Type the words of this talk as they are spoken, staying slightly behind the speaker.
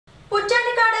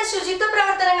ശുചിത്വ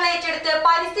പ്രവർത്തനങ്ങൾ ഏറ്റെടുത്ത്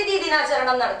പരിസ്ഥിതി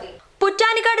ദിനാചരണം നടത്തി.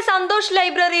 Puttanikkad Santhosh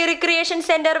library recreation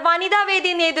centre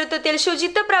വനിതാവേദി നേതൃത്വത്തിൽ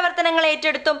ശുചിത്വ പ്രവർത്തനങ്ങൾ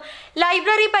ഏറ്റെടുത്തും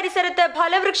ലൈബ്രറി പരിസരത്ത്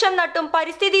ഫലവൃക്ഷം നട്ടും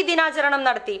പരിസ്ഥിതി ദിനാചരണം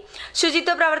നടത്തി.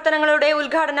 ശുചിത്വ പ്രവർത്തനങ്ങളുടെ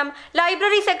ഉദ്ഘാടനം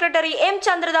library secretary M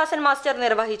Chandradasan master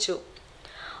നിർവഹിച്ചു.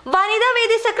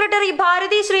 വനിതാവേദി സെക്രട്ടറി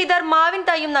ഭാരതി ശ്രീധർ മാവിൻ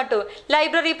തൈയും നട്ടു.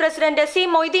 ലൈബ്രറി പ്രസിഡന്റ് സി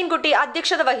മൊയ്തീൻകുട്ടി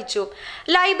അധ്യക്ഷത വഹിച്ചു.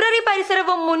 ലൈബ്രറി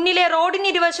പരിസരവും മുന്നിലെ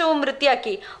റോഡിനിരുവശവും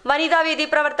വൃത്തിയാക്കി. വനിതാവേദി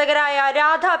പ്രവർത്തകരായ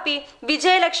Radha P,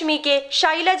 Vijayalakshmi K,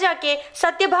 Shailaja K,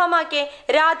 Satyabhama K,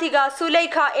 Radhika,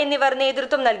 Sulaikha എന്നിവർ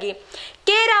നേതൃത്വം നൽകി.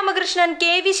 K Ramakrishnan,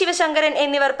 K V Sivasankaran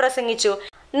എന്നിവർ പ്രസംഗിച്ചു.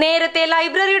 നേരത്തെ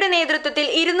ലൈബ്രറിയുടെ നേതൃത്വത്തിൽ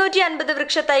 250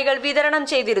 വൃക്ഷത്തൈകൾ വിതരണം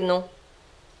ചെയ്തിരുന്നു.